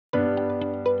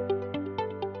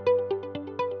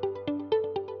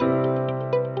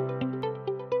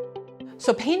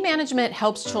So pain management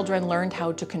helps children learn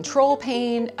how to control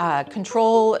pain,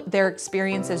 control their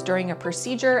experiences during a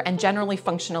procedure, and generally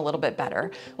function a little bit better.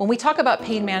 When we talk about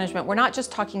pain management, we're not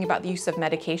just talking about the use of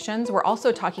medications, we're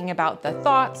also talking about the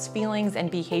thoughts, feelings, and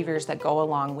behaviors that go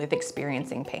along with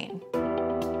experiencing pain.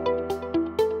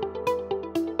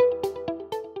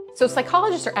 So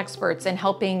psychologists are experts in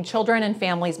helping children and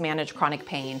families manage chronic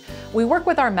pain. We work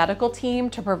with our medical team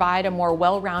to provide a more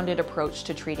well-rounded approach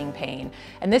to treating pain.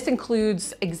 And this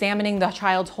includes examining the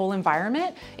child's whole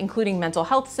environment, including mental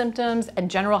health symptoms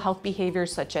and general health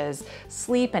behaviors such as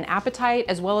sleep and appetite,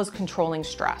 as well as controlling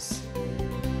stress.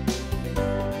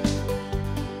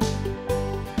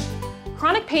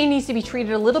 Chronic pain needs to be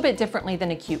treated a little bit differently than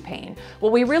acute pain.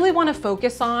 What we really want to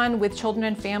focus on with children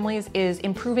and families is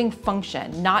improving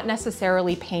function, not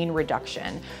necessarily pain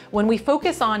reduction. When we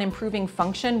focus on improving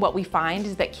function, what we find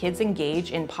is that kids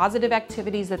engage in positive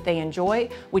activities that they enjoy,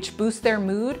 which boosts their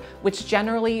mood, which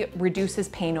generally reduces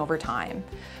pain over time.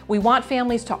 We want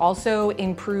families to also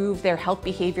improve their health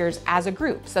behaviors as a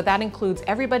group. So that includes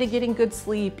everybody getting good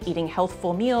sleep, eating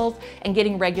healthful meals, and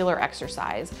getting regular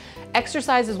exercise.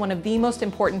 Exercise is one of the most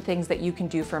important things that you can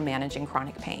do for managing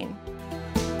chronic pain.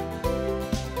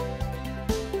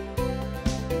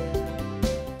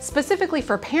 Specifically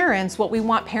for parents, what we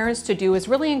want parents to do is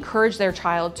really encourage their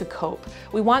child to cope.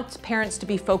 We want parents to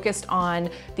be focused on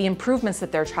the improvements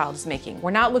that their child is making.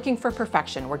 We're not looking for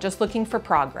perfection, we're just looking for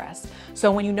progress.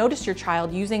 So when you notice your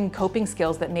child using coping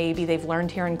skills that maybe they've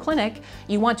learned here in clinic,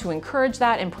 you want to encourage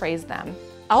that and praise them.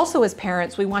 Also, as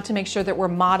parents, we want to make sure that we're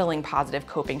modeling positive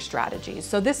coping strategies.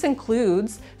 So this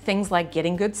includes things like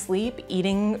getting good sleep,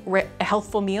 eating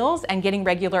healthful meals, and getting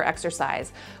regular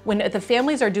exercise. When the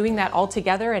families are doing that all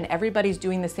together and everybody's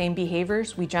doing the same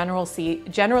behaviors, we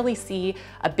generally see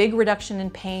a big reduction in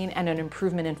pain and an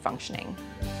improvement in functioning.